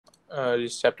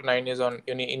this chapter 9 is on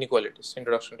inequalities,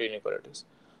 introduction to inequalities.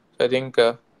 So I think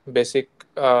basic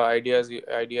idea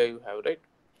you have, right?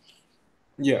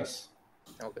 Yes.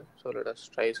 Okay, so let us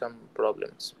try some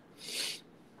problems.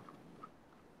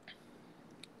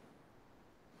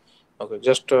 Okay,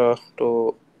 just to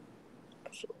so,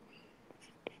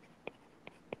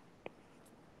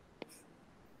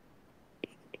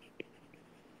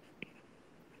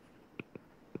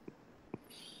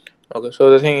 okay.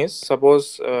 So the thing is,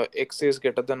 suppose x is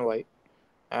greater than y,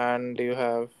 and you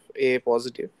have a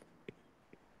positive,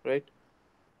 right?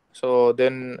 So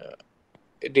then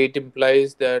it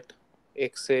implies that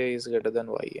xa is greater than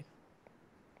ya.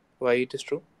 Why it is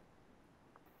true?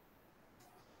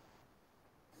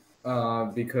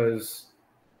 Because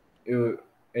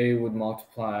A would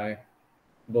multiply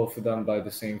both of them by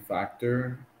the same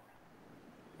factor.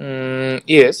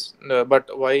 Yes,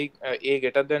 but why a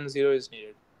greater than 0 is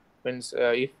needed? Means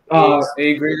if a is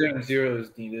A greater than 0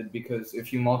 is needed because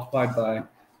if you multiply by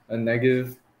a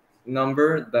negative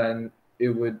number, then it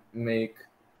would make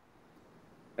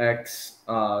x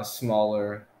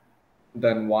smaller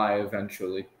than y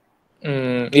eventually.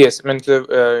 yes, means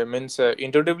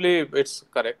intuitively it's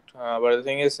correct, but the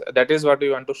thing is that is what we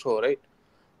want to show, right?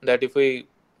 That if we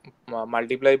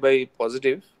multiply by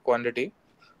positive quantity,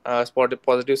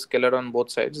 positive scalar on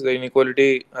both sides, the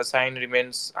inequality sign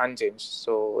remains unchanged.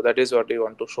 So that is what we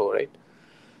want to show, right?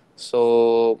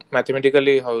 So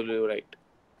mathematically, how will you write?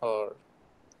 Or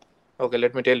okay,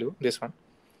 let me tell you this one.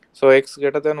 So x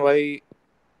greater than y.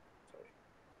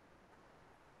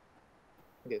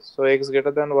 Yes. So x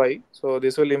greater than y. So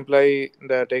this will imply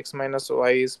that x minus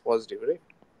y is positive, right?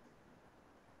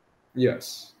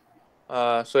 Yes.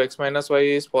 So x minus y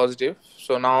is positive.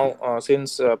 So now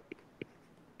since a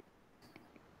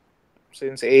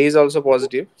is also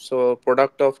positive, so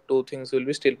product of two things will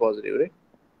be still positive, right?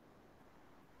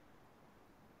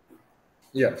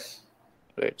 Yes.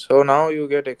 Right. So now you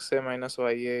get xa minus ya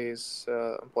is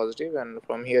positive, and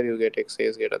from here you get xa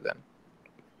is greater than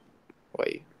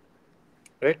y,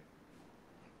 right?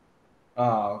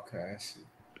 Okay, I see.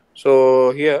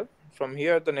 So here, from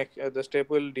here, the step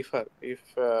will differ.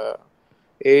 If a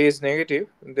is negative,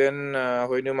 then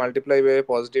when you multiply by a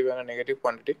positive and a negative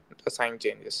quantity, the sign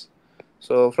changes.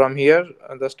 So from here,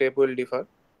 the step will differ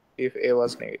if a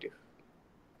was negative.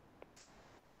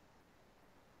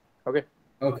 Okay.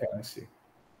 Okay, I see.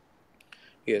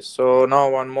 Yes. So now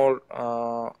one more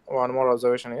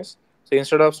observation is, so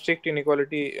instead of strict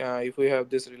inequality, if we have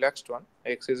this relaxed one,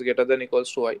 x is greater than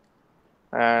equals to y,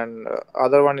 and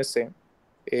other one is same,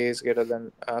 a is greater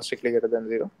than strictly greater than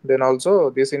 0, then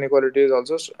also this inequality is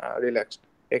also relaxed,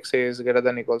 x is greater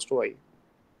than equals to y.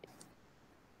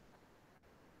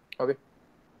 Okay,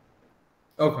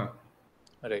 Okay.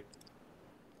 right.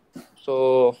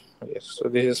 So yes, so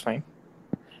this is fine.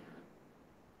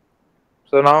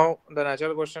 So now the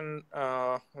natural question,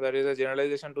 there is a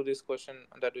generalization to this question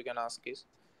that we can ask is,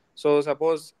 so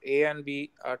suppose a and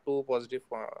b are two positive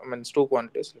means two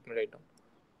quantities. Let me write down.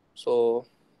 So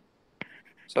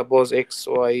suppose x,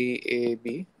 y, a,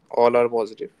 b all are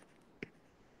positive,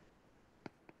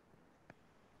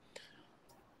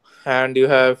 and you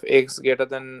have x greater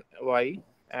than y,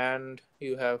 and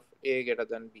you have a greater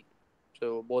than b.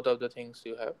 So both of the things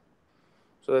you have.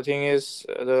 So the thing is,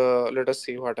 the let us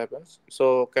see what happens.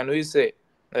 So can we say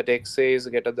that xa is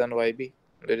greater than yb?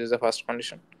 That is the first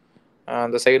condition.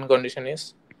 And the second condition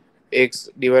is x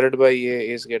divided by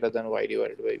a is greater than y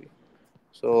divided by b.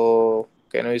 So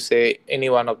can we say any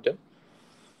one of them?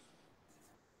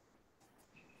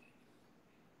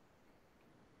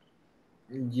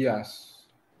 Yes.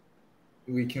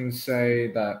 We can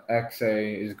say that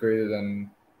XA is greater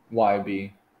than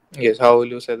YB. Yes. How will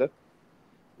you say that?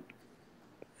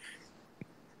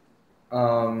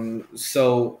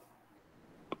 So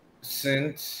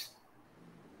since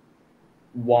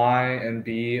Y and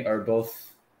B are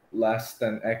both less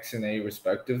than X and A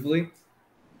respectively,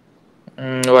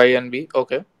 Y and b.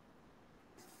 Okay.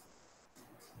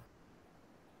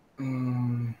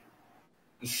 um,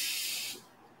 s-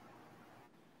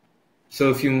 so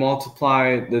if you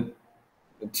multiply the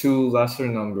two lesser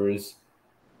numbers,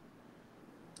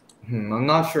 I'm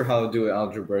not sure how to do it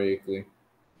algebraically.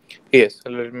 Yes.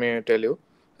 Let me tell you.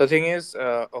 The thing is,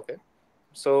 okay.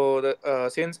 So the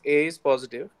since a is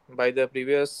positive by the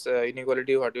previous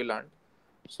inequality what we learned,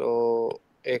 so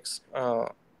x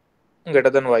greater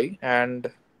than y and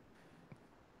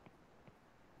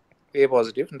a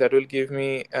positive, that will give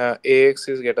me ax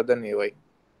is greater than ay,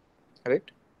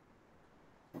 right?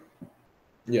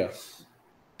 Yes.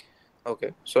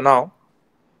 Okay. So now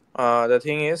the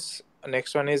thing is,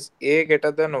 next one is a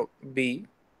greater than b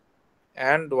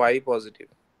and y positive.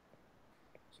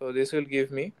 So this will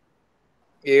give me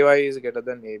ay is greater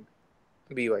than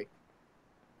by.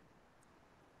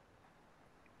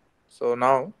 So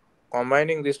now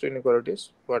combining these two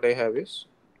inequalities, what I have is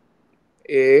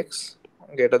ax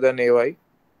greater than ay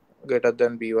greater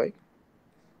than by.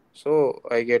 So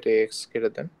I get ax greater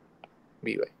than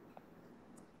by.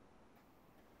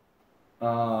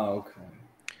 Okay.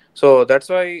 So that's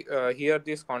why here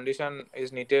this condition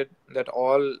is needed that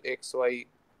all x, y,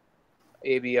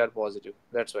 a, b are positive.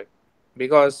 That's why.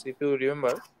 Because if you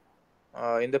remember,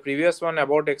 in the previous one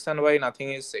about x and y, nothing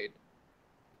is said,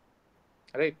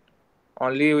 right?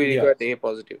 Only we require Yes. a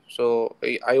positive. So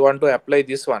I want to apply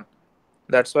this one.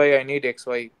 That's why I need x,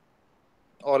 y,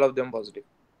 all of them positive.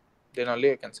 Then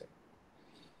only I can say.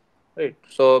 Right.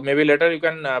 So maybe later you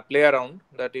can play around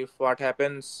that if what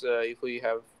happens if we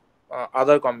have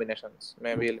other combinations.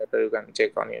 Maybe later you can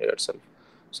check on it yourself.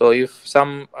 So if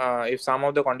some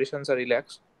of the conditions are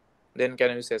relaxed, then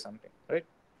can we say something, right?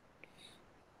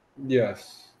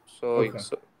 Yes. So Okay.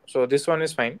 so this one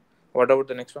is fine. What about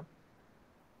the next one?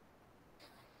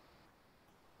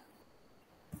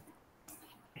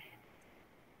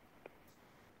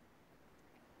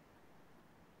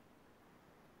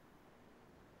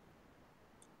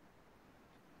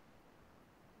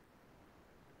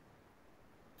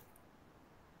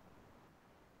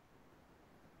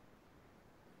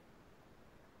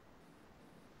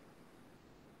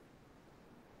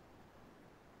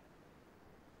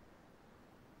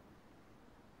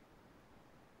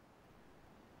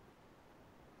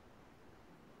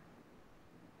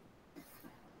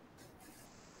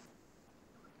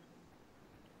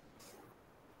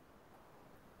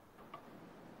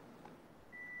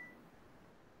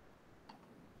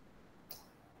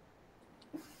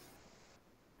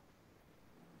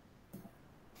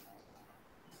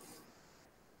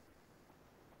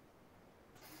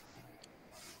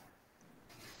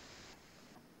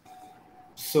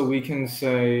 So we can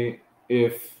say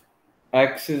if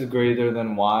x is greater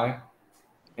than y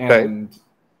Right. and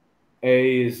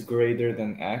a is greater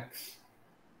than x,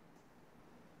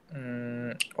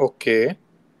 Okay.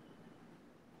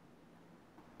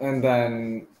 and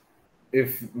then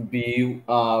if b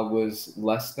was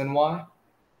less than y,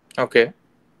 Okay.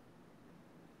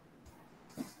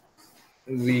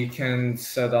 we can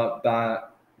set up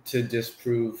that to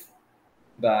disprove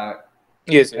that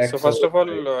Yes. Yes. So x first over of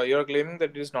all, a. you are claiming that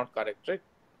it is not correct, right?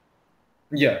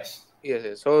 Yes. Yes,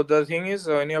 yes. So the thing is,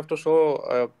 when you have to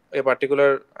show a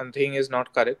particular thing is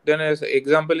not correct, then as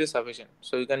example is sufficient.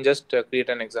 So you can just create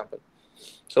an example.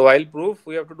 So while proof,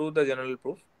 we have to do the general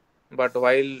proof, but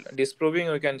while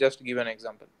disproving, we can just give an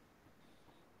example.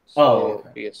 Oh, So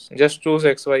okay. yes, just choose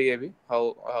x, y, a, b.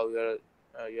 How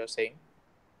you are saying?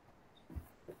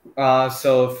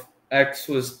 So if x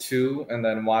was 2 and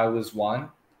then y was 1,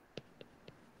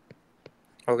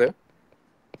 Okay,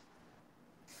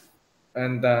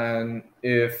 and then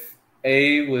if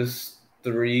a was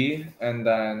 3 and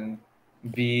then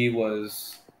b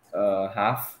was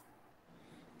half,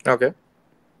 okay.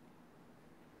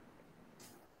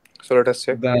 So let us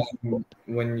check. then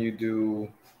when you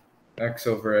do x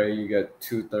over a, you get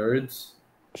 2/3,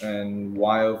 and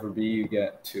y over b, you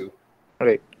get 2.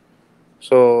 Right.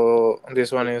 So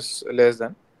this one is less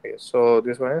than. Yes. So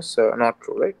this one is not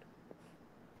true, right?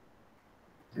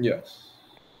 Yes.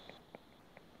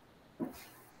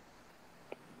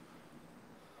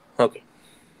 Okay.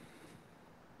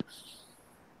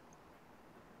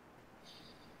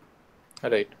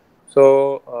 Right.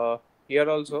 So here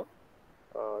also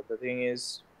the thing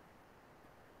is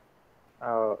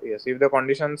yes, if the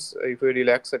conditions, if we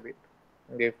relax a bit,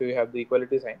 if we have the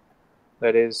equality sign,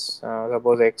 that is,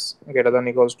 suppose x greater than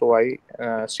equals to y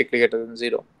strictly greater than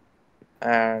 0,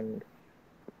 and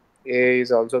a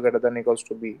is also greater than equals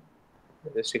to b,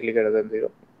 that is strictly greater than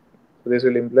 0. So this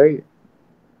will imply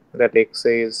that x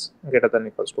is greater than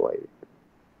equals to y.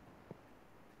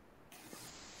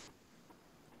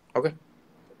 Okay,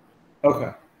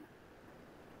 Okay.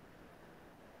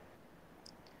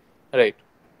 right.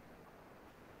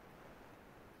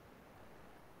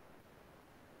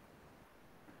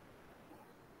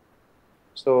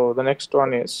 So the next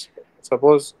one is,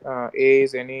 suppose a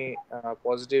is any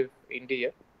positive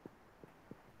integer,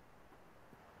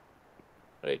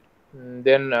 right?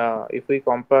 Then if we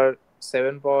compare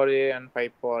 7 power a and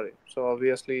 5 power a, so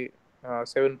obviously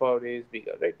 7 power a is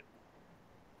bigger, right?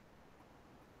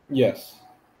 Yes.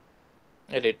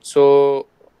 Right. So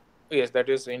yes, that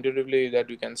is intuitively that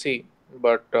we can see,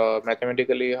 but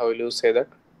mathematically, how will you say that?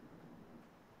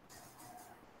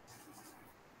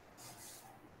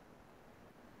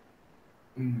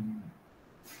 Mm.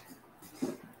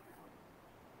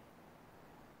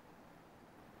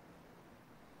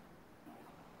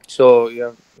 So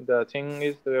yeah, the thing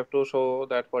is we have to show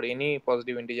that for any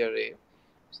positive integer a,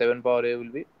 7 power a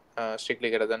will be strictly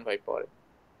greater than 5 power a.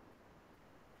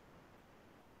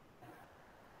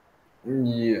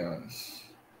 Yes.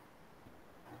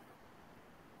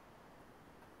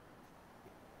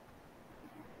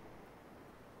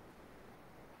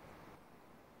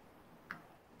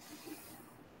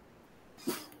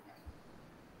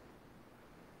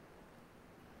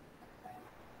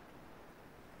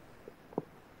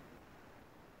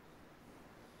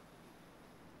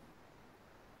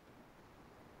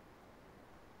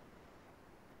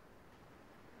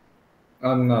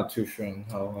 I'm not too sure on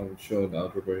how I would show it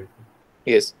algebraically.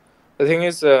 Yes, the thing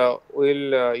is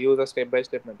we'll use a step by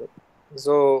step method.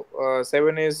 So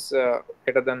 7 is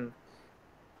greater than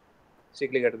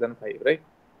strictly greater than 5, right?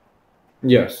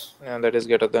 Yes. And that is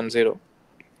greater than 0.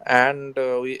 And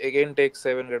we again take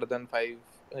 7 greater than 5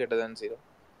 greater than 0.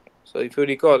 So if you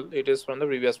recall, it is from the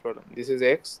previous problem. This is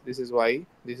x, this is y,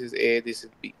 this is a, this is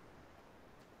b.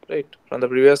 Right? From the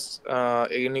previous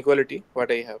inequality,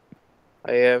 what I have?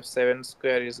 I have 7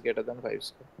 square is greater than 5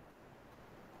 square.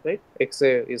 Right?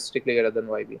 xa is strictly greater than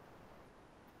yb.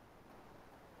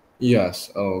 Yes.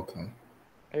 Oh, okay.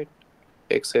 Right?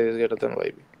 xa is greater than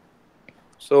yb.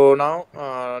 So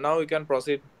now we can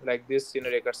proceed like this in a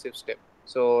recursive step.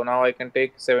 So now I can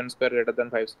take 7 square greater than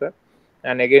 5 square,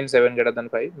 and again 7 greater than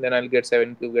 5. Then I'll get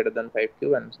 7 cube greater than 5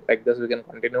 cube, and like this we can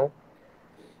continue.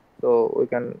 So we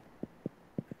can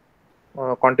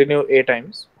continue a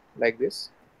times like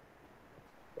this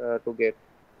to get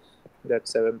that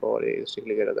 7 power a is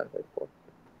strictly greater than 5 power.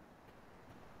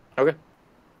 Okay.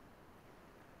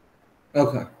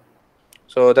 Okay.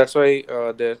 So that's why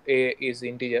the a is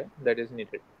integer that is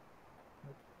needed.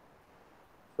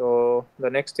 So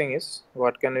the next thing is,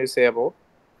 what can we say about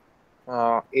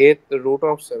eighth root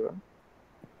of 7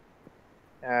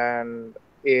 and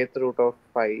eighth root of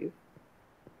 5,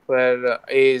 where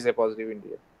a is a positive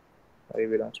integer. I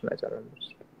belongs to natural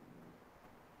numbers.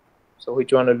 So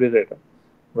which one will be greater?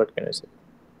 What can I say?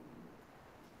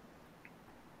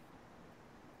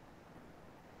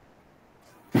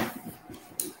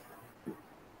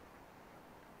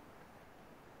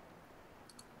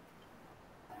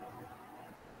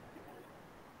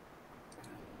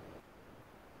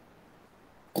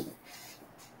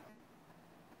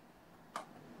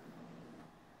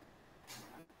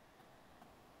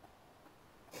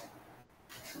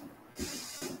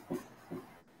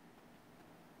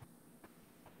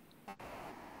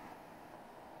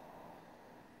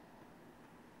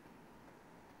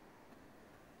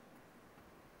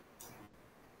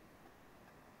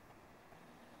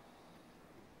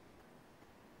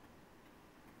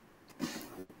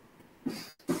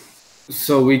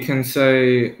 So we can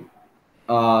say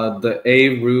the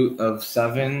a root of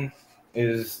 7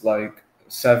 is like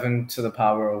 7 to the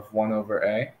power of 1 over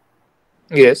a.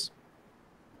 Yes.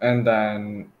 And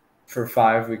then for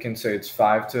 5, we can say it's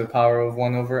 5 to the power of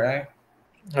 1 over a.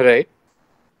 Right.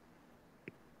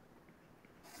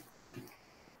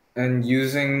 And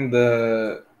using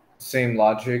the same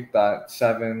logic that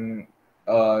 7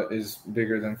 is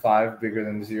bigger than 5, bigger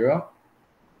than 0,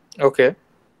 Okay.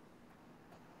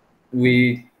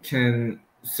 we can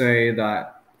say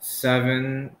that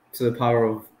 7 to the power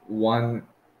of 1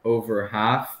 over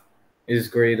half is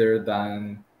greater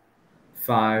than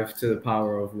 5 to the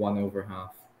power of 1 over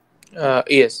half.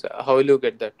 Yes. How will you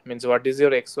get that? Means what is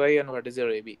your xy and what is your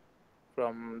ab?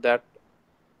 From that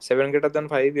 7 greater than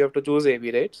 5, you have to choose ab,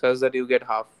 right? Such that you get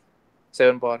half.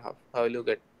 7 power half. How will you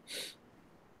get?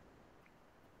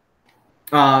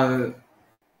 Uh,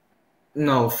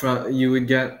 no, you would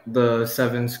get the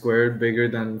 7 squared bigger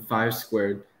than 5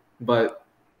 squared, but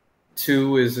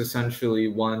 2 is essentially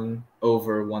 1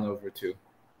 over 1 over 2.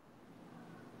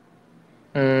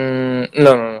 No,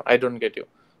 no, no. I don't get you.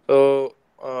 So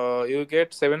you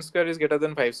get 7 square is greater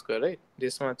than 5 square, right?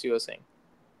 This much you are saying.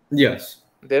 Yes.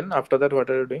 Then after that, what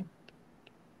are you doing?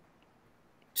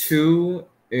 2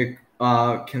 it,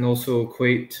 can also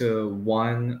equate to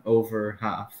 1 over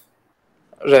half.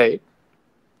 Right.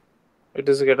 It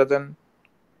is greater than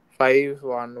 5,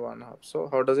 1, 1 half. So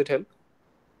how does it help?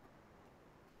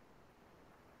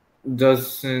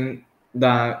 Doesn't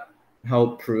that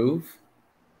help prove?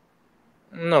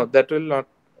 No, that will not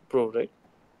prove, right?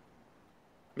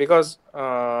 Because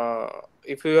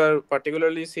if you are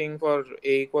particularly seeing for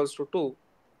a equals to 2,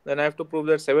 then I have to prove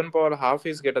that 7 power half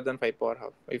is greater than 5 power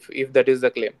half, if that is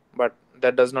the claim. But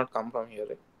that does not come from here,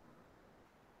 right?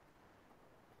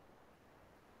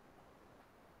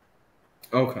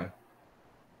 Okay.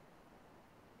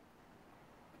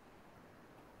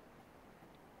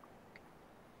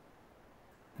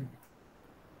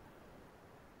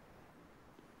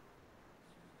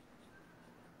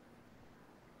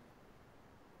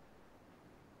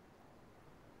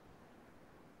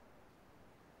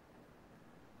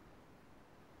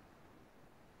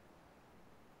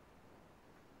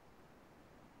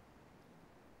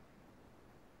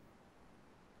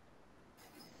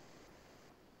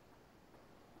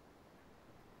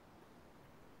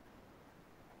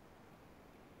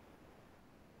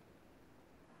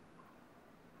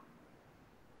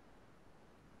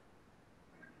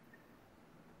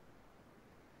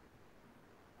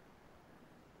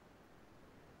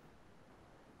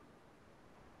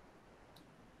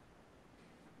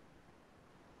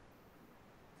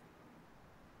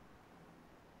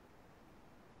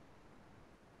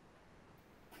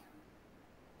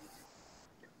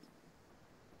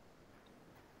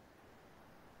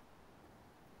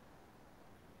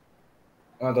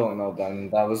 I don't know then.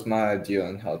 That was my idea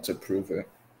on how to prove it.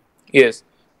 Yes.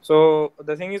 So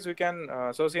the thing is, we can.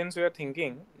 So since we are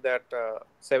thinking that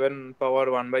 7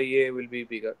 power 1 by a will be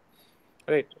bigger,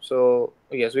 right? So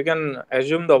yes, we can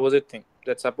assume the opposite thing.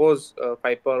 That suppose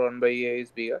 5 power 1 by a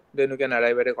is bigger, then we can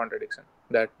arrive at a contradiction.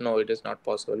 That no, it is not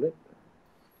possible. Right?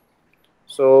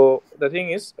 So the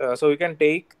thing is, so we can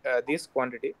take this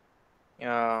quantity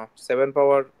 7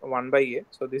 power 1 by a.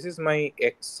 So this is my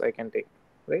x I can take,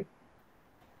 right?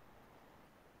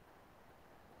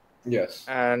 Yes.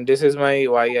 And this is my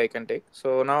y I can take.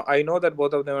 So now I know that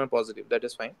both of them are positive. That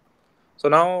is fine. So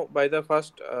now by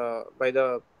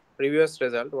the previous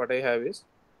result, what I have is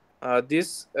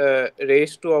this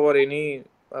raised to our any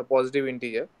positive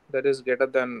integer that is greater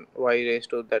than y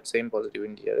raised to that same positive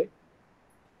integer, right?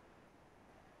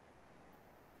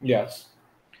 Yes.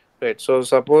 Right. So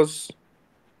suppose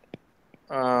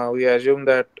we assume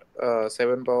that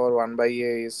 7 power 1 by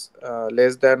a is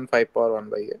less than 5 power 1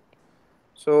 by a.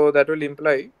 So that will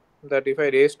imply that if I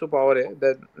raise to power a,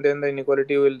 then the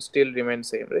inequality will still remain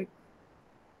same, right?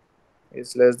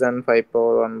 It's less than 5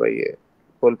 power 1 by a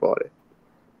whole power a.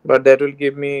 But that will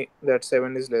give me that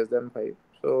 7 is less than 5.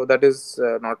 So that is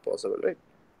not possible, right?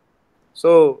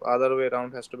 So other way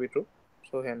around has to be true.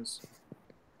 So hence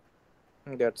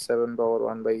that 7 power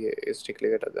 1 by a is strictly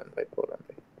greater than 5 power 1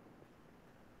 by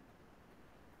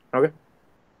a. Okay,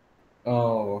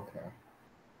 Oh, okay.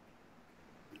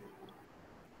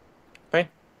 fine.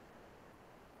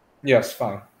 Yes,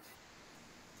 fine.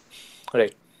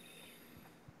 Right.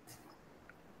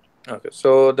 Okay.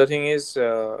 So the thing is,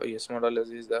 yes, more or less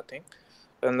is the thing.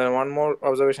 And then one more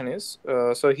observation is,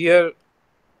 so here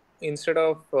instead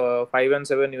of 5 and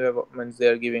 7, you have means they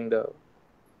are giving the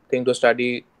thing to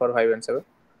study for 5 and 7.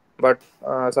 But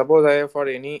suppose I have for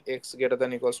any x greater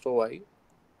than equals to y,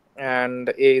 and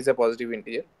a is a positive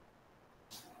integer,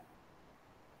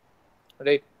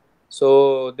 right?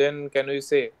 So then can we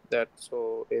say that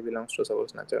so a belongs to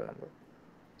suppose natural number?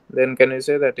 Then can we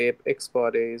say that a x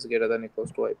power a is greater than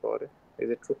equals to y power a? Is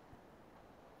it true?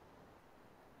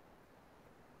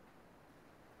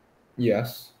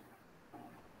 Yes.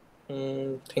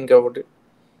 Think about it.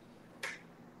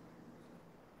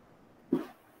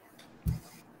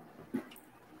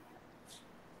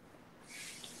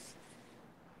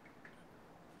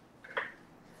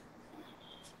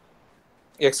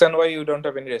 X and y you don't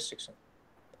have any restriction.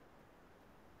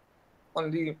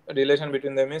 Only relation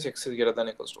between them is x is greater than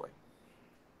equals to y.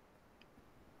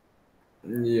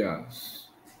 Yes.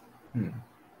 Hmm.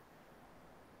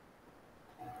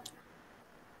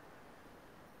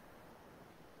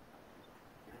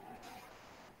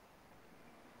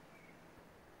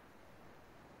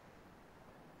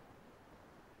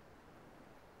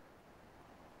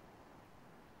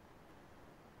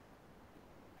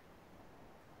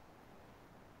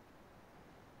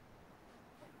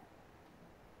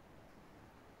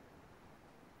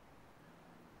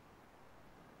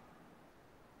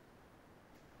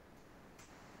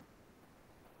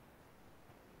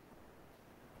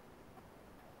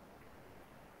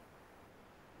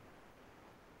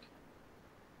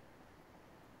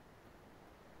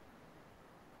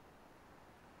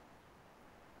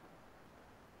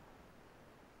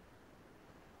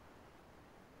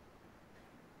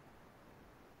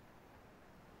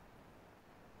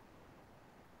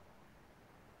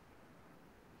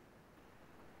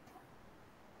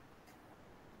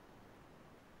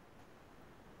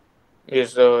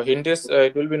 Yes, hint is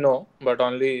it will be no, but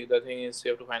only the thing is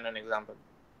you have to find an example.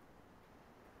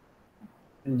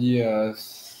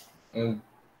 Yes. I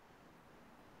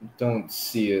don't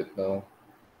see it though.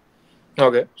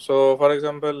 Okay, so for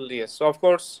example, yes. So of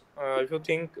course, if you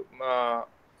think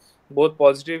both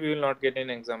positive, you will not get an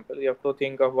example. You have to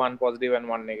think of one positive and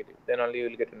one negative. Then only you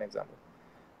will get an example.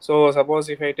 So suppose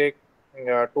if I take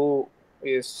 2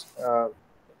 is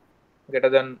greater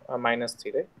than minus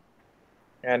 3, right?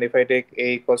 And if I take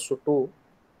a equals to 2,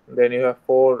 then you have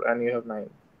 4 and you have 9,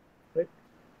 right?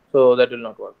 So that will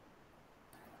not work,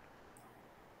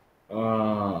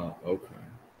 Ah, okay.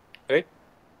 right?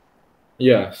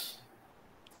 Yes.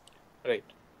 Right.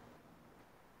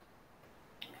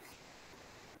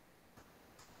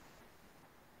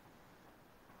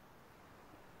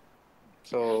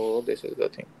 So this is the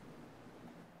thing.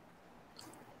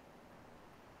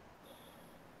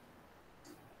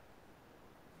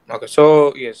 Okay,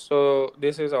 so yes, so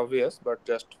this is obvious, but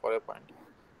just for a point.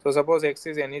 So suppose x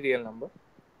is any real number,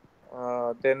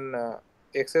 then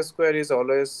x square is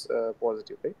always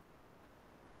positive, right?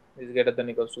 Is greater than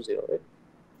equals to 0, right?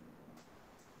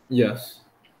 Yes.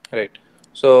 Right.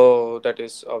 So that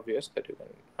is obvious that you can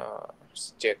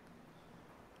check.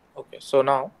 Okay, so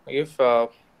now if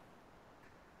okay,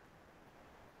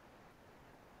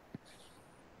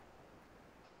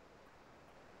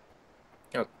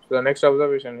 so the next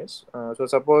observation is so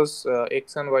suppose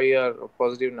x and y are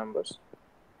positive numbers,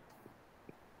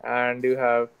 and you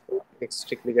have x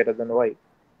strictly greater than y,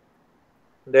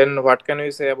 then what can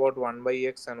we say about 1 by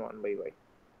x and 1 by y?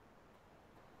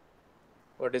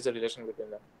 What is the relation between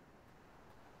them?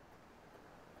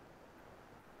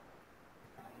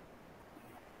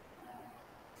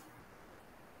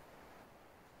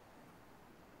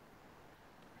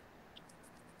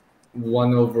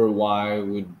 One over y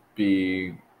would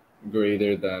be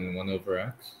greater than one over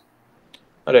x.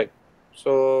 Right.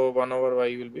 So 1 over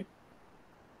y will be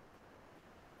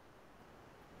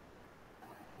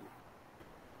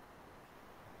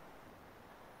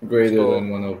Greater so than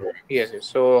one over yes, x. yes.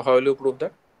 So how will you prove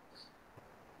that?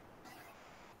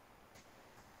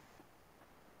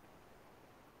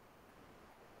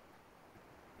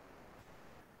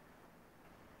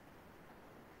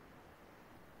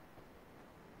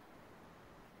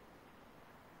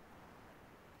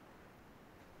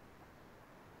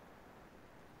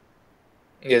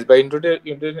 Yes, by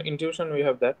intuition we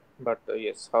have that, but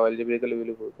yes, how algebraically will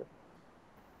you prove that?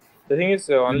 The thing is,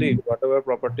 only whatever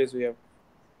properties we have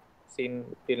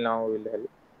seen till now will help.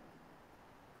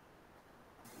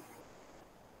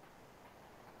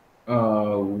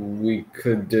 We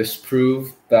could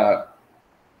disprove that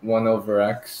 1 over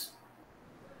x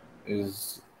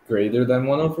is greater than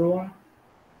 1 over y.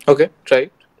 Okay, try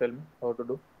it. Tell me how to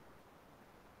do.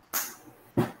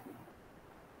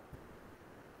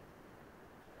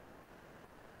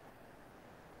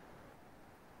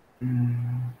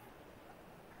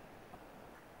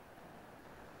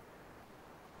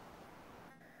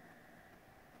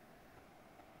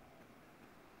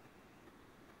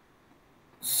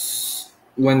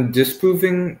 When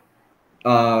disproving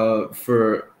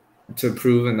for to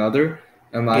prove another,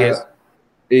 am I Yes.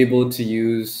 able to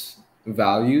use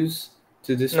values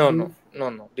to No, no, disprove? no,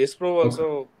 no. Disprove Okay.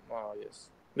 also, yes,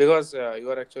 because you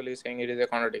are actually saying it is a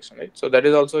contradiction, right? So that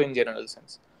is also in general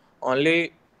sense.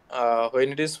 Only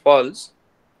when it is false,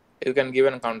 you can give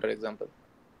an counter example.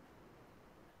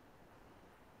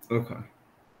 Okay.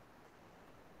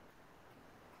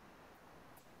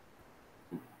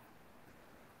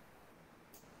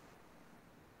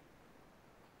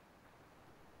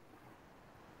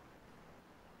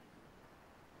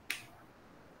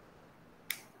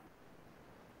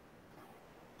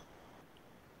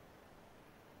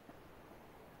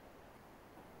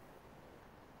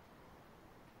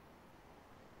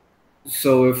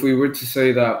 So if we were to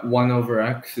say that 1 over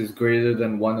x is greater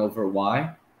than 1 over y,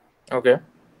 Okay.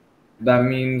 that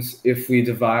means if we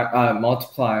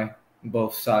multiply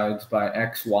both sides by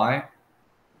xy,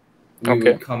 we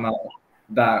Okay. would come out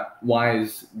that y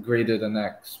is greater than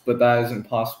x. But that isn't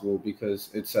possible because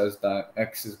it says that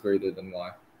x is greater than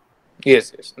y.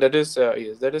 Yes, yes. That is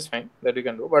yes, that is fine. That we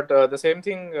can do. But the same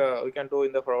thing we can do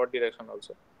in the forward direction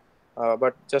also.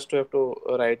 But just to have to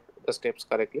write the steps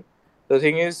correctly. The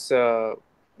thing is,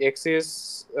 x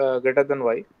is greater than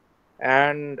y,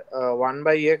 and 1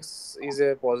 by x is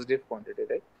a positive quantity,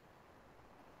 right?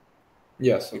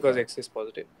 Yes, Because okay. x is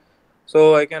positive.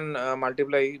 So I can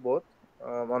multiply both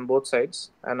on both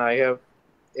sides, and I have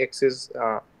x is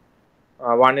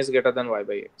 1 is greater than y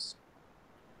by x.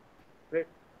 Right.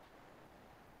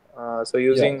 So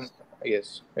using Yes.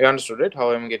 yes, you understood it.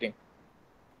 How I'm getting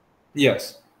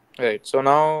Yes. right. So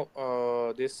now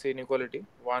this inequality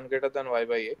 1 greater than y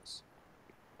by x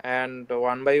and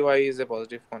 1 by y is a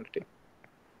positive quantity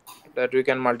that we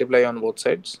can multiply on both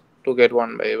sides to get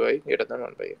 1 by y greater than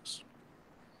 1 by x.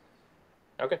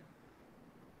 Okay.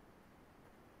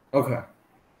 Okay.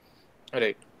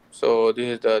 Right. So this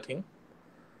is the thing.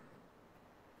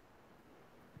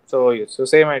 So yes, so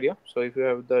same idea. So if you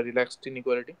have the relaxed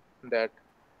inequality that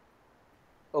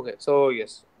okay, so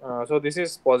yes, so this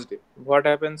is positive. What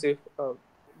happens if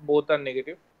both are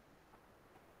negative?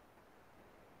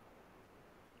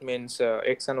 Means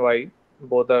x and y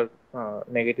both are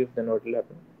negative, then what will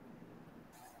happen?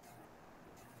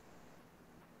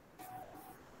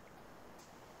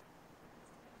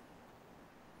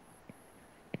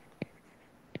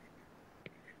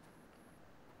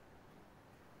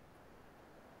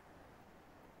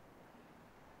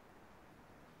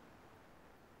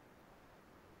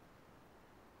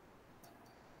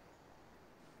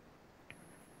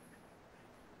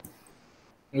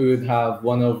 We would have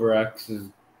 1 over x is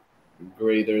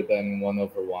greater than 1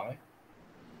 over y.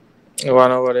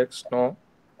 1 over x, no.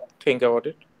 Think about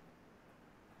it.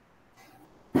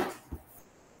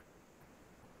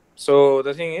 So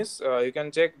the thing is, you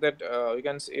can check that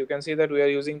you can see that we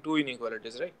are using two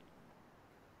inequalities, right?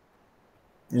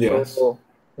 Yes. So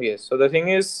yes, so the thing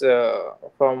is,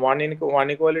 from one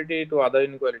equality to other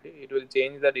inequality, it will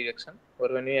change the direction.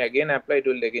 But when we again apply, it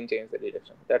will again change the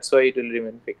direction. That's why it will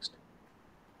remain fixed.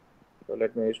 So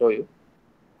let me show you.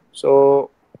 So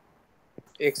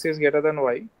x is greater than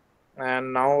y,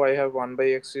 and now I have 1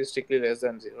 by x is strictly less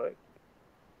than 0, right?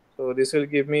 So this will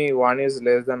give me 1 is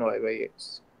less than y by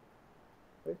x.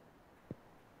 Right?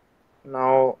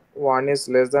 Now 1 is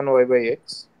less than y by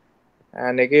x,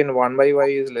 and again 1 by y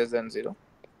is less than 0.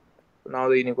 So now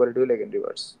the inequality will again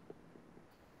reverse.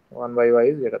 1 by y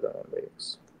is greater than 1 by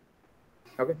x.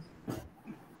 Okay.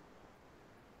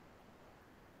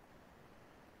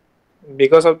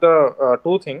 Because of the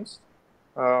two things,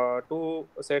 two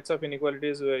sets of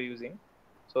inequalities we are using,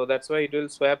 so that's why it will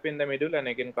swap in the middle and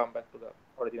again come back to the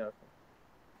original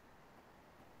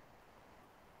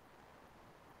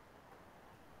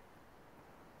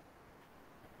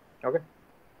form. Okay.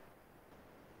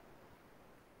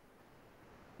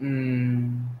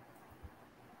 Mm,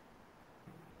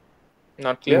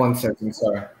 Not clear? 1 second,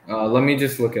 sorry. Let me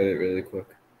just look at it really quick.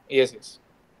 Yes, yes.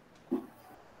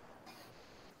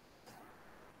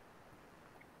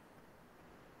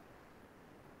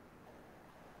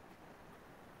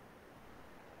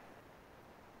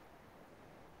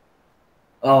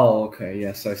 Oh, okay.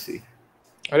 Yes, I see.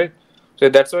 All right. So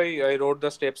that's why I wrote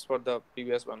the steps for the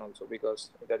previous one also,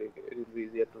 because that it will be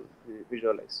easier to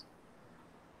visualize.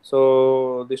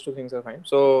 So these two things are fine.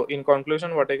 So in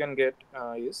conclusion, what I can get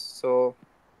is, so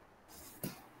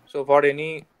for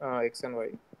any x and y,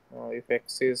 if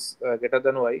x is greater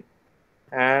than y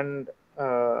and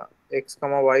x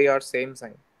comma y are same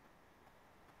sign,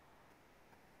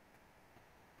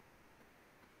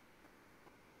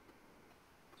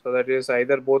 so that is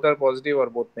either both are positive or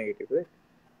both negative, right?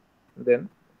 Then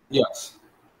Yes.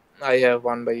 I have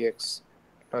 1 by x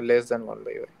less than 1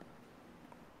 by y,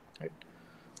 right?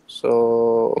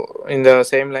 So in the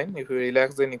same line, if you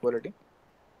relax the inequality,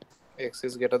 x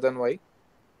is greater than y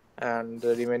and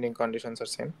the remaining conditions are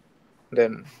same,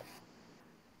 then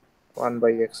 1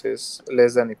 by x is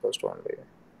less than equals to 1 by y.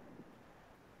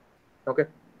 Okay.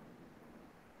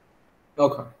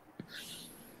 Okay.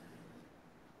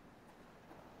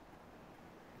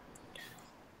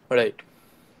 Right.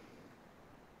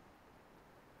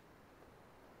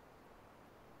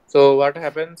 So what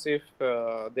happens if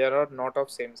they are not of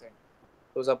same sign?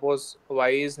 So suppose y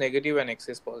is negative and x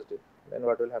is positive, then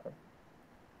what will happen?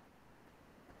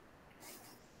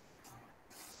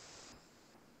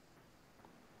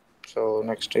 So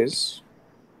next is,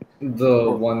 The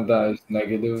oh, one that is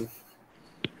negative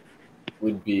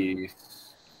would be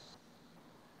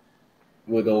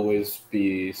would always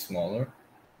be smaller.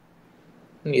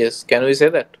 yes, can we say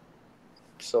that?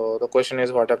 So the question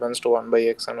is, what happens to 1 by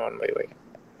x and 1 by y?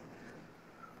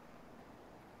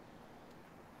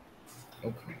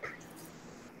 Okay.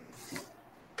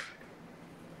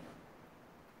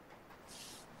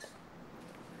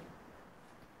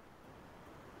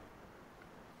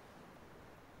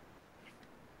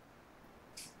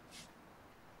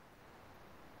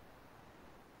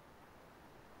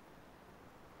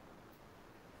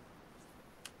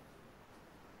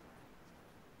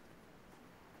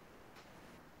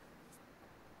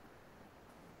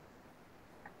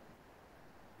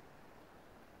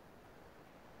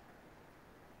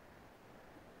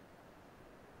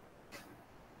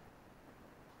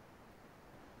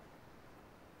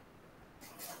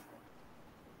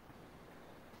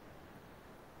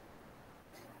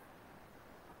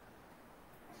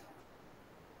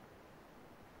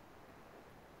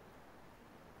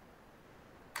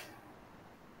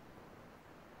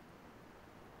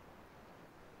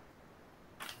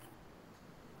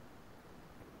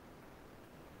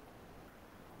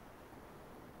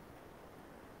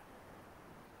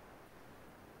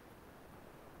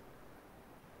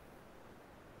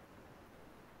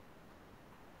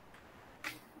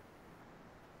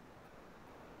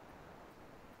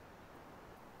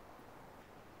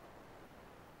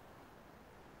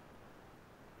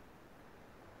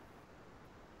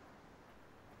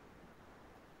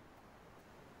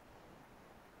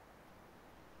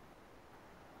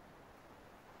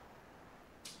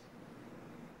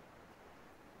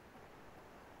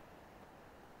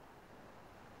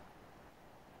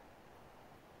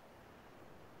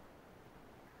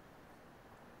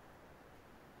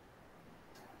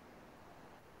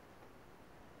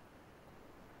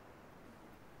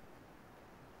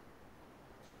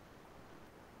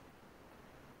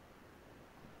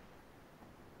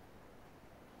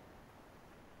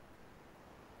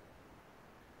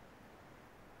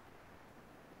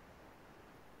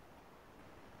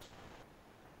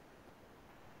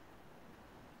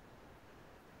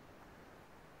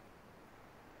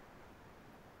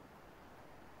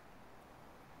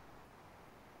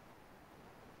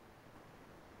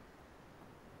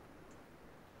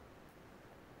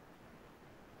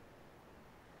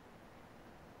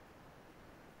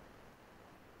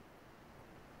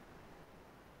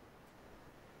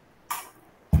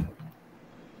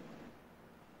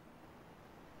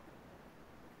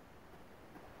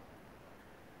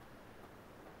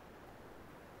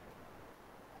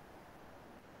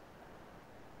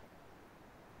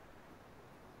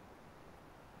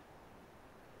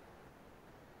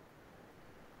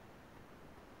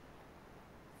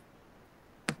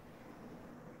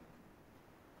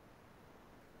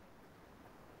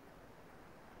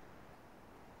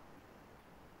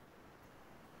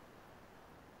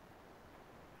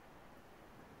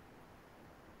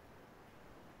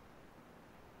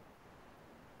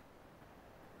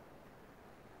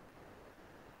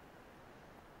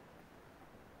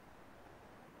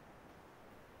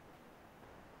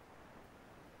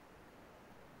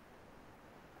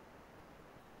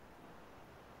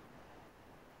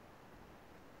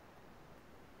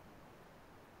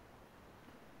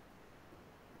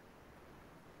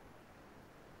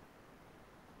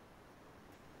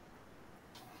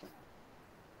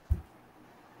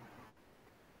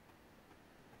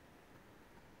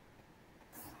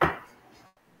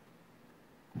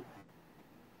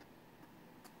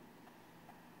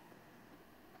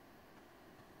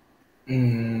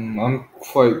 I'm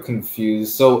quite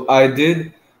confused. So I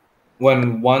did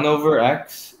when 1 over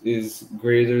x is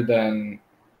greater than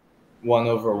 1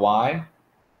 over y,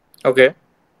 Okay.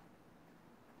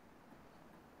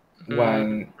 Mm,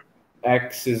 when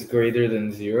x is greater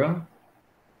than 0.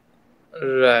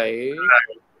 right.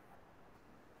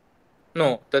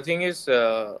 No, the thing Oh is,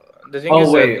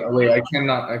 wait, I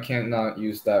cannot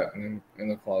use that in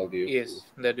inequality of proof. yes,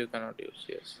 that you cannot use.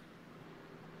 Yes.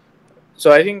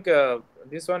 So I think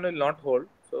this one will not hold.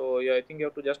 So yeah, I think you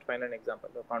have to just find an example,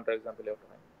 a counter example you have to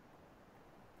find.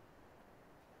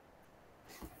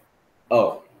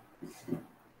 Oh,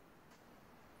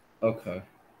 okay.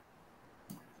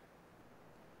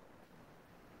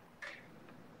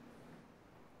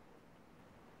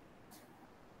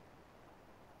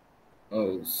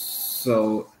 Oh,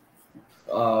 so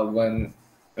when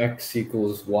x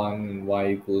equals 1 and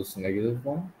y equals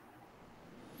 -1?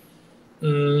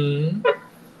 Mm.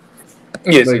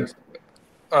 Yes, Like, yes.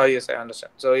 Yes, I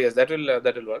understand. So yes, that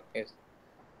will work. Yes.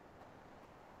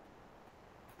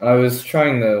 I was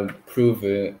trying to prove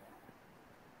it.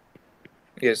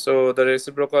 Yes. So the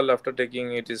reciprocal after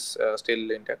taking it is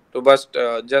still intact. So,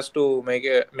 but just to make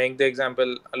the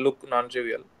example look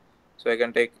non-trivial, so I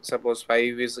can take suppose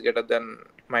 5 is greater than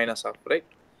minus half, right?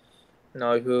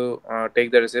 Now if you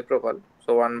take the reciprocal,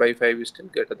 so 1/5 is still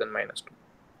greater than -2,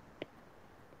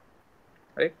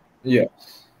 right?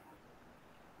 Yes.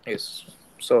 Yes.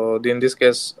 So in this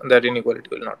case, that inequality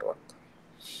will not work.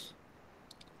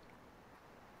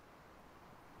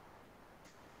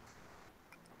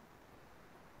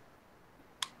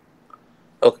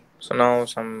 Okay. So now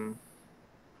some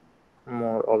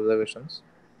more observations.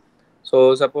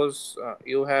 So suppose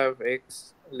you have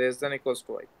x less than equals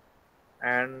to y,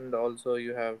 and also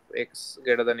you have x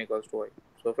greater than equals to y.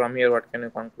 So from here, what can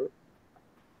you conclude?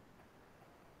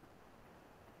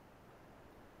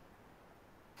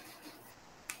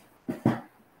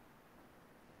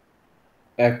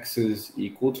 X is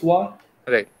equal to y.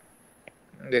 Right,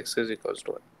 x is equals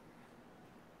to y,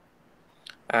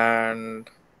 and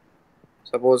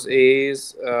suppose a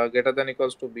is greater than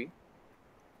equals to b,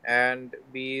 and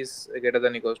b is greater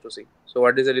than equals to c. So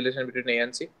what is the relation between a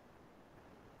and c?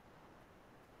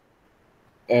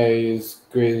 A is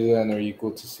greater than or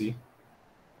equal to c.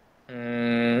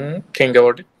 Think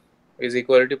about it. Is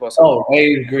equality possible? Oh, A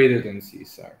is greater than c.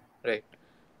 Sorry. Right.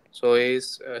 So a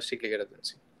is strictly greater than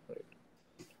c. Right.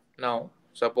 Now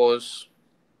suppose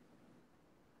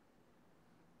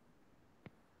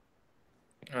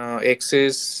x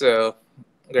is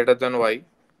greater than y,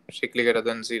 strictly greater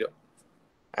than 0,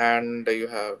 and you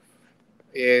have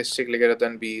a is strictly greater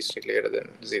than b is strictly greater than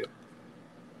 0.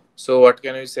 So what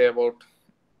can we say about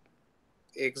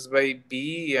x by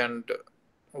b and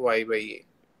y by a?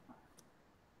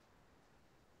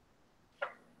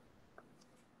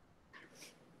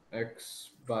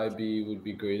 X by b would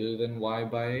be greater than y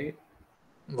by a.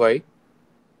 Why?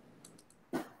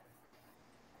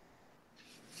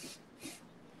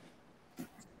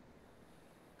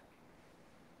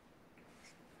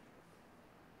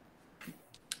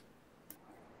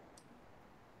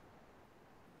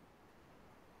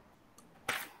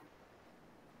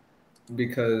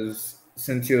 Because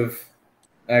since you have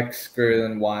x greater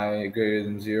than y greater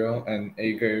than 0 and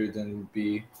a greater than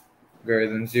b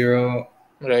greater than 0,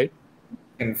 Right. you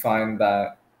can find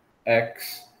that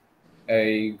x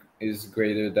a is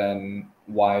greater than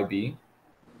yb.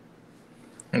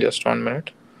 Just 1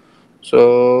 minute.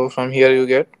 So from here you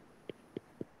get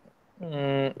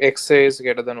x a is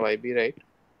greater than yb, right?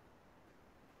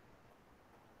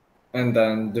 And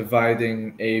then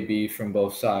dividing ab from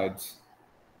both sides,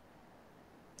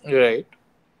 Right.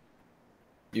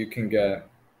 you can get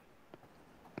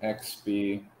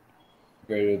xb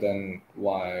greater than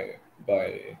y by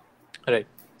a. Right.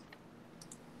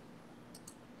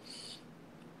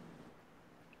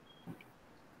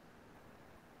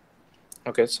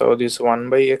 Okay. So this 1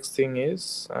 by x thing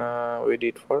is we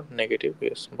did for negative.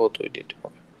 Yes, both we did.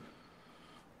 Okay.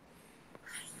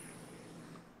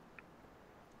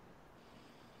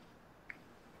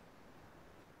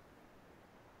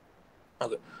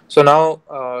 Okay. So now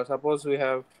suppose we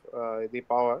have the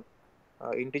power,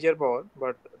 integer power,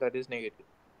 but that is negative.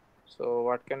 So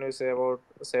what can we say about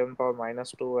 7 power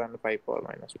minus 2 and 5 power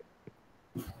minus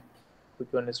 2?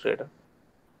 Which one is greater?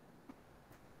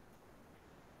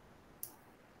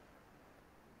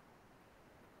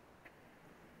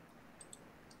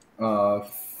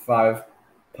 5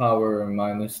 power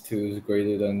minus 2 is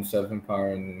greater than 7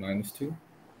 power minus 2.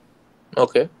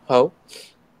 Okay. How?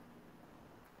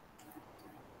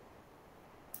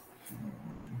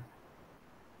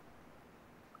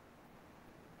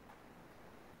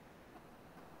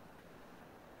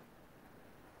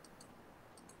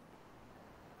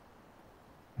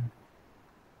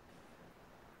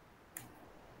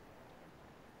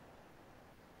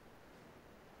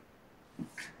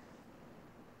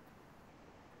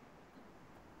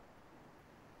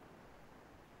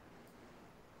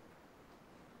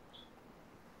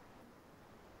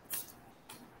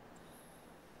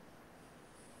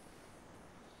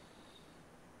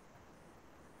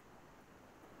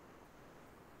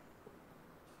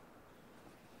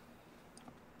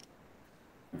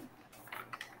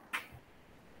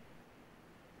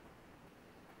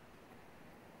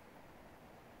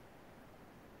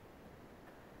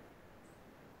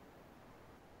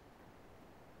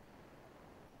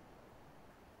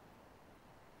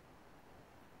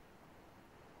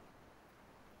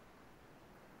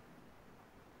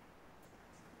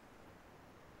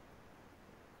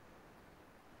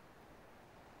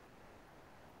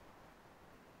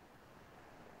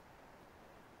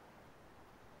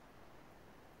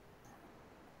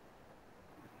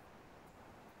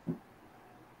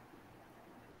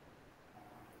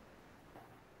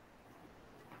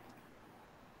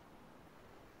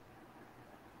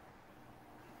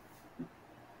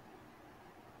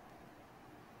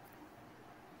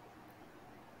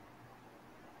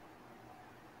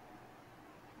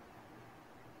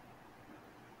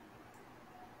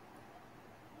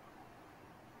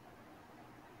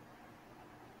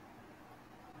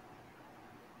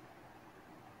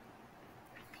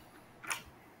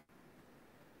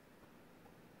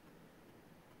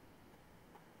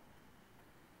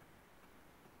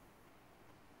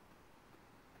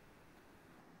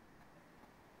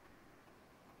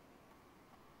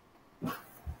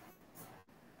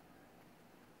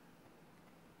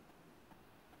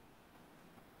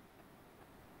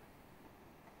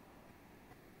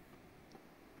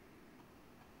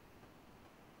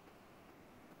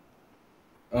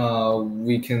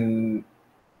 we can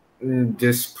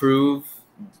disprove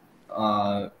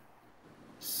uh,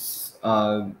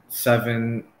 7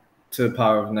 to the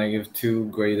power of -2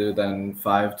 greater than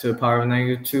 5 to the power of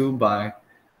 -2 by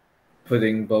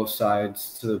putting both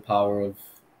sides to the power of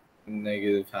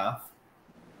 -half.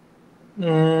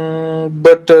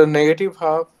 But negative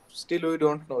half, still we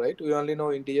don't know, right? We only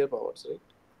know integer powers, right?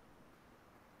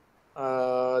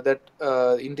 That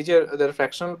integer, the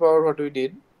fractional power, what we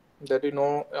did, that we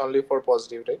know only for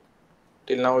positive, right?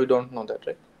 Till now we don't know that,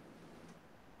 right?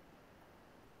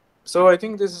 So I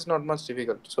think this is not much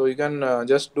difficult. So you can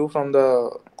just do from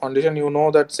the condition, you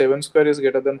know that 7 square is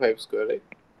greater than 5 square, right?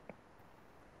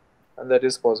 And that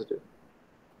is positive.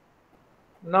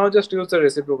 Now just use the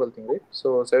reciprocal thing, right?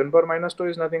 So 7 power minus 2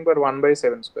 is nothing but 1 by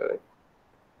 7 square, right?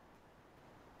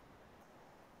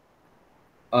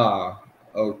 Ah,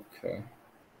 okay.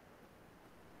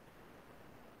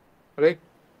 Right?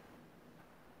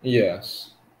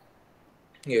 Yes.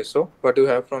 Yes, so what you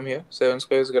have from here? 7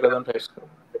 square is greater than 5 square.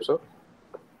 So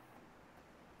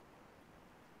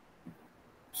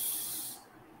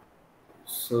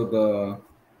So the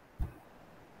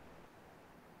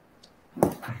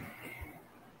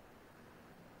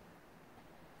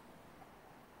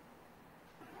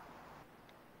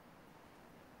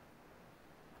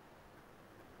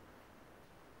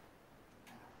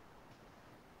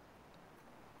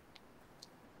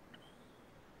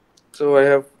so I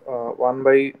have 1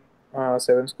 by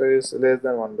 7 square is less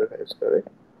than 1 by 5 square, right?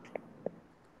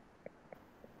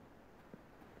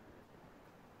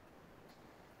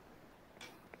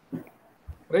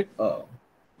 Right? oh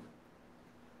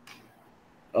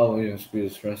oh yes,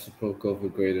 because reciprocal of a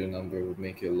greater number would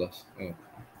make it less. Oh.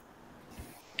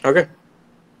 Okay.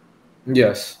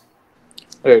 Yes.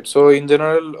 Right. So in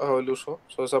general, how will you show?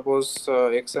 So suppose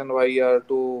x and y are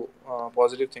two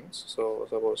positive things. So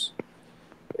suppose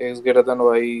a is greater than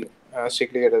y,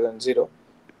 strictly greater than 0,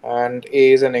 and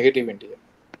a is a negative integer.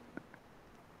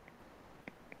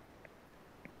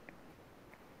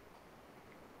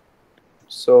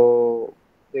 So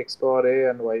x power a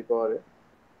and y power a.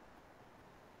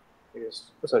 Yes.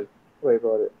 Sorry, y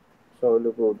power a. So how will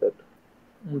you prove that?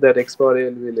 That x power a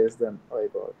will be less than y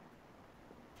power.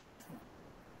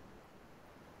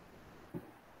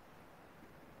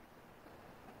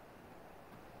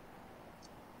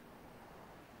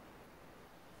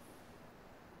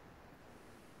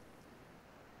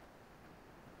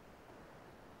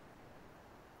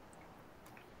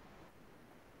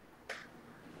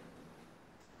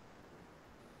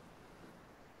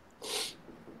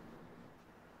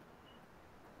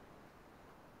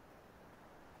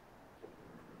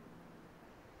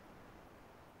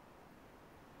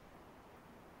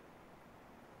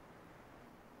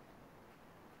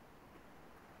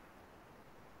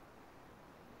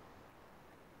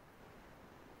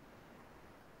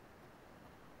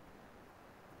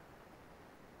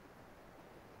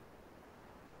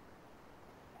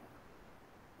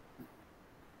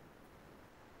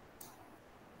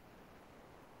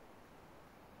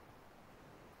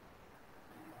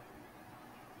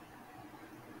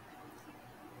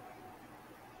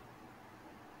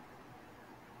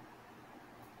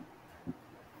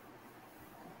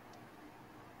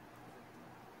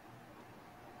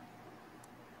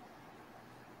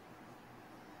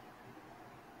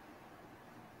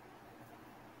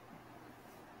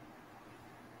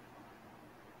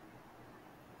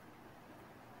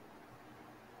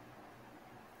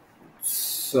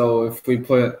 So if we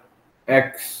put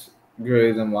x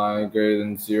greater than y greater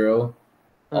than 0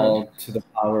 Hmm. all to the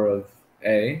power of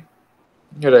a,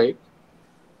 Right.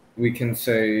 we can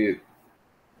say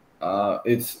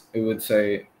it would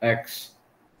say x.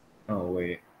 Oh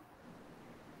wait.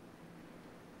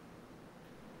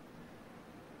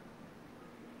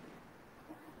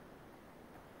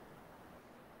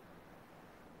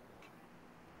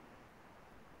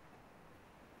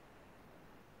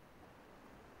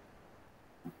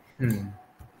 Hmm.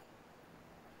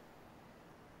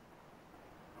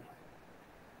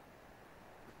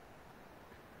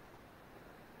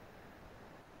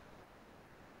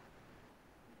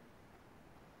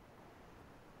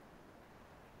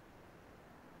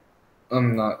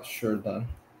 I'm not sure then.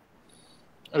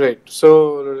 Right.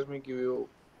 So let me give you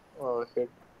a head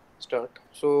start.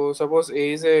 So suppose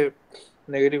a is a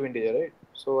negative integer, right?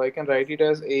 So I can write it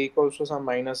as a equals to some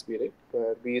minus b, right?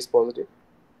 Where b is positive,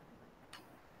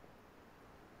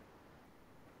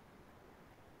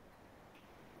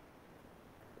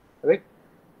 right?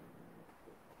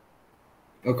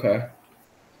 Okay.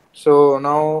 So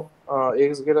now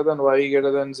x greater than y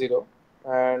greater than 0,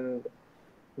 and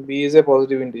b is a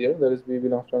positive integer, that is b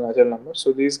belongs to a natural number.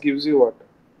 So this gives you what?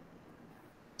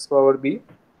 x power b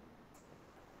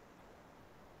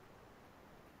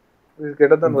is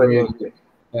greater than y power Greater b.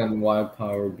 than y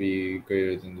power b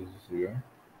greater than the 0.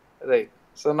 Right.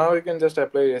 So now we can just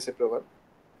apply reciprocal.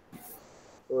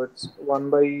 So it's 1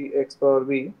 by x power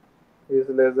b is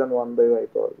less than 1 by y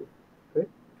power b. Right.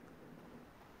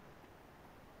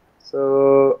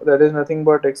 So that is nothing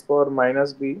but x power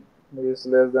minus b is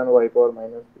less than y power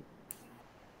minus b.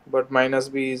 But minus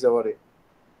b is our a.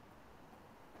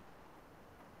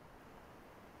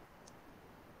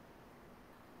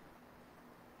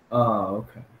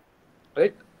 Okay.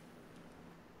 Right.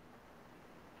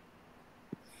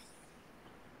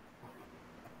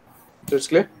 So it's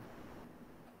clear.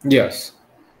 Yes.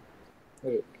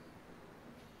 Right.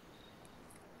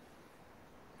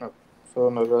 Okay. So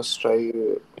now let's try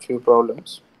a few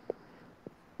problems.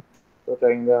 So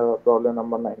trying problem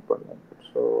number 9.9.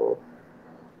 So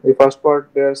the first part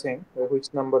they are saying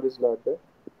which number is larger,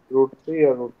 root 3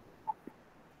 or root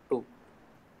 2.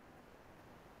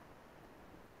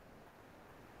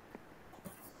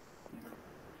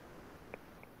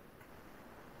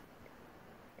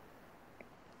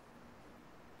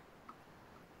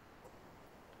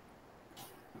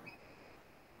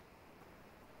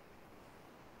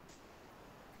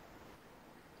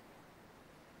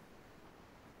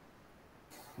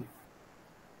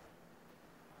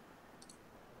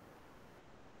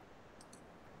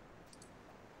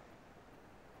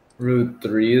 Root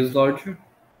 3 is larger?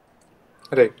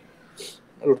 Right.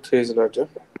 Root 3 is larger.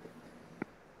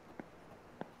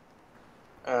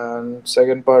 And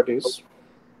second part is,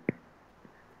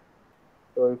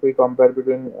 so if we compare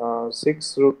between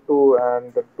 6 root 2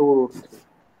 and 2 root 3,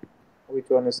 which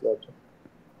one is larger?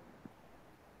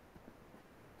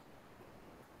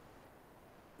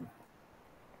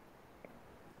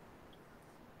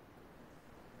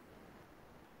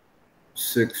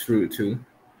 6 root 2.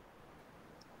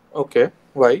 Okay.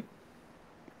 Why?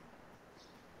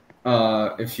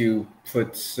 If you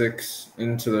put 6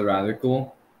 into the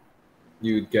radical,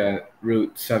 you'd get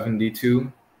root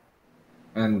 72.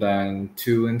 And then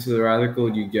 2 into the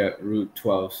radical, you get root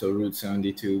 12. So root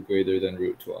 72 greater than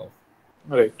root 12.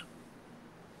 Right.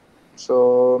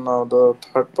 So now the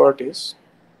third part is,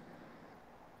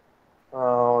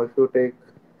 if you take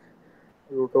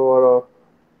root over of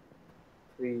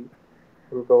 3,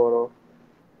 root over of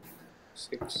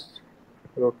 6,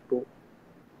 root 2,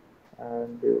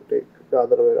 and you take the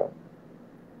other way around.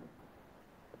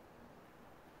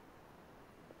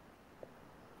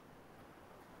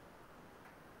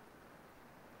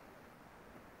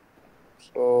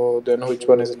 So then which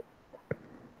one is?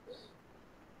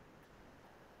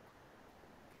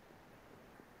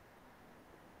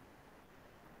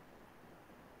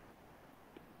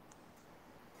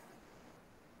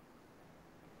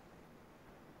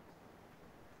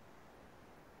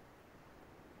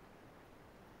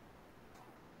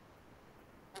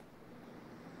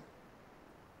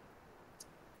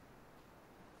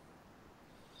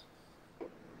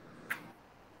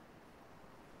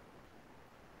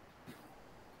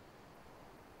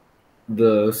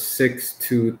 So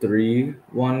 623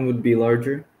 one would be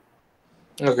larger.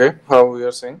 Okay, how you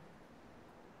are saying?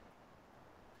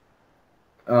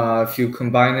 If you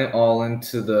combine it all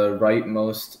into the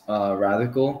rightmost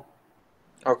radical,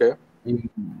 Okay, you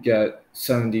get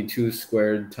 72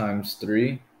 squared times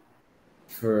 3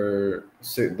 for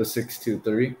the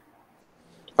 623.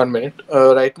 1 minute.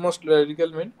 Rightmost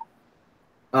radical mean?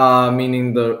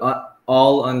 Meaning the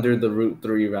all under the root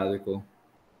 3 radical.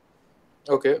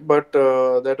 Okay, but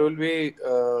that will be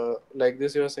like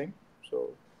this you are saying. So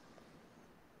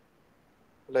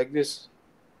like this.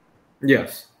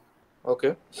 Yes.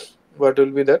 Okay, what will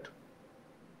be that?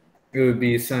 It would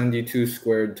be 72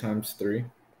 squared times 3.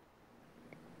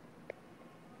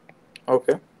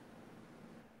 Okay,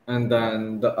 And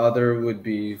then the other would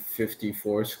be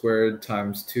 54 squared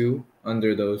times 2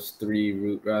 under those 3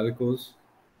 root radicals.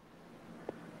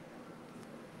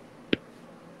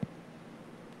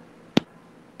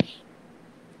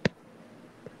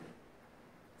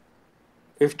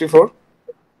 54.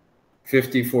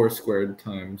 54 squared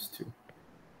times 2.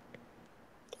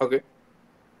 Okay,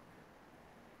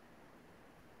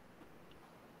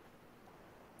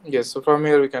 yes. So from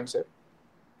here we can say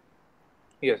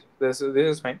yes. This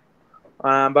is fine.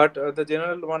 But the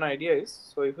general one idea is,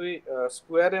 so if we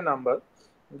square a number,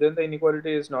 then the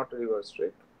inequality is not reversed,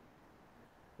 right?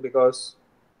 Because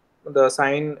the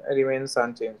sign remains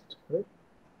unchanged, right?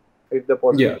 If the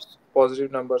Yes.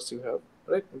 positive numbers you have,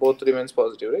 right, both remains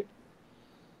positive, right?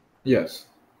 Yes.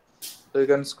 So you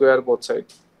can square both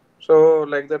sides. So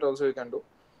like that also you can do.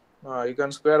 You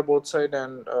can square both side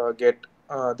and get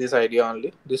this idea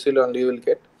only. This will only you will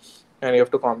get, and you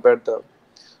have to compare the.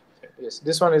 Yes,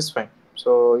 this one is fine.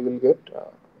 So you will get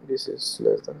this is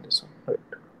less than this one, right?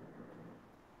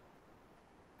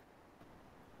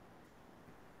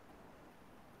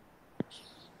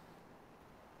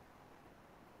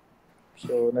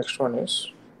 So next one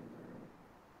is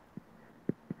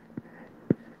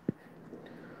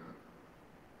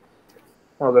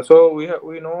okay. So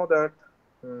we know that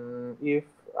if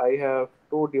I have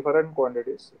two different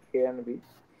quantities A and B,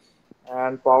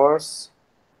 and powers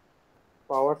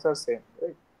are same,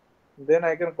 right? Then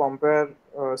I can compare,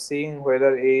 seeing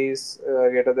whether A is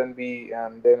greater than B,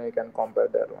 and then I can compare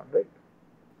that one, right?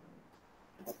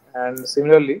 And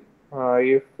similarly,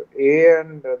 if A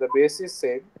and the base is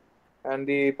same and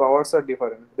the powers are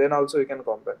different, then also you can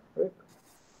compare, right?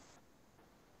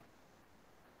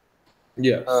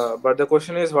 Yes. But the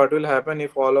question is, what will happen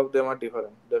if all of them are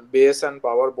different? The base and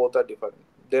power both are different.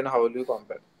 Then how will you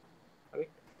compare, right?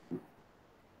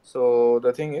 So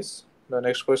the thing is, the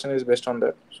next question is based on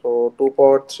that. So 2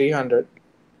 power 300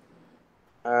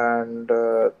 and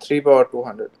 3 power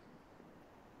 200.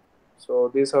 So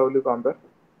this how will you compare?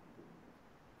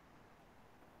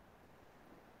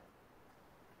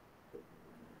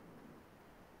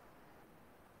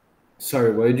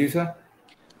 Sorry, what did you say?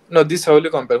 No, this how will you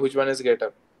compare? Which one is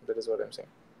greater? That is what I'm saying.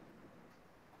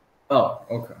 Oh,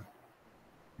 okay.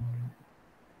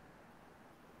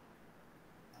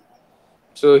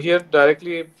 So here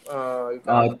directly you cannot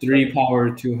compare. 3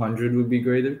 power 200 would be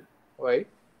greater. Why?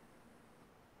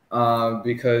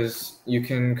 Because you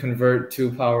can convert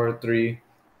 2 power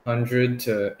 300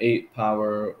 to 8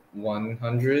 power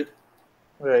 100,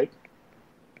 Right.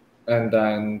 and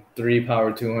then 3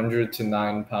 power 200 to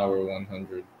 9 power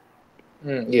 100.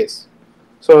 Yes.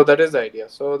 So that is the idea.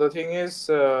 So the thing is,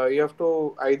 you have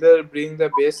to either bring the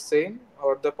base same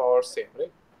or the power same,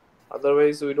 right?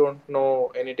 Otherwise, we don't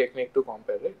know any technique to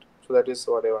compare, right? So that is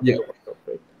what I wanted Yeah. to point out,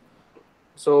 right?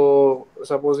 So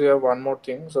suppose you have one more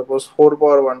thing. Suppose 4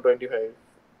 power 125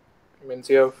 means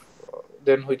you have,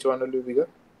 then which one will be bigger?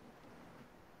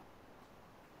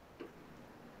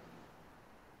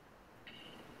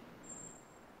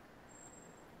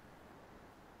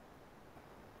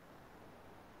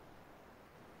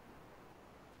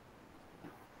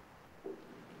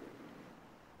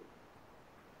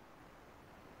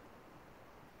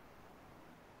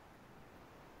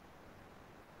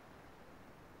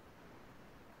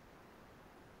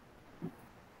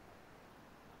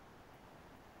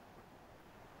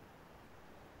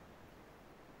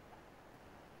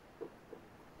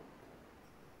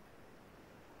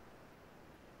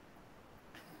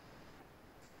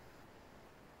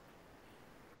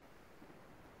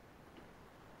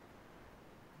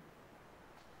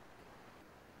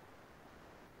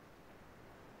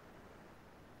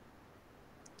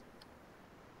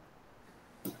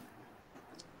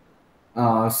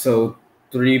 So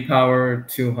 3 power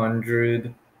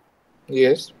 200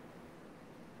 Yes.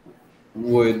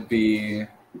 would be.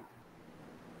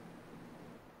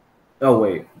 Oh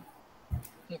wait.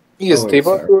 Yes, Oh 3 wait.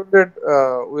 power Sorry. 200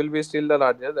 will be still the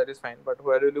larger. That is fine. But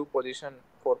where will you position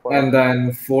 4 power And 1?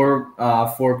 then 4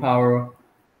 power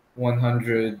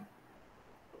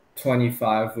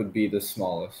 125 would be the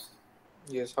smallest.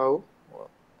 Yes. How?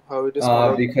 How it is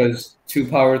smaller? Because 2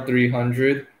 power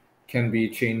 300 can be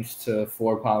changed to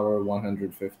 4 power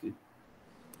 150.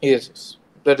 Yes, yes.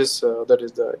 That is the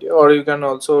idea. Or you can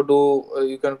also do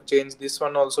you can change this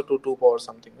one also to 2 power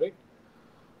something, right?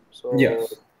 So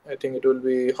Yes. I think it will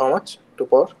be how much? 2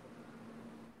 power,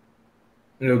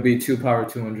 It'll be 2 power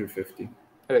 250.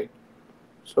 right?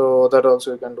 So that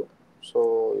also you can do.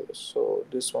 So yes, so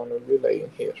this one will be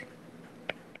lying here.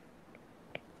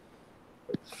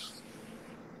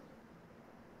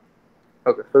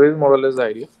 Okay. So this is more or less the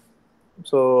idea.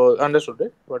 So understood,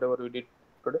 right? Whatever we did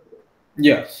today.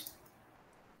 Yes.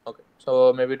 Okay.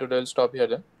 So maybe today we'll stop here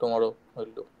then. Tomorrow we'll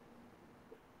do.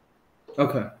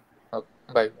 Okay. Okay.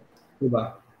 Bye.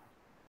 Goodbye.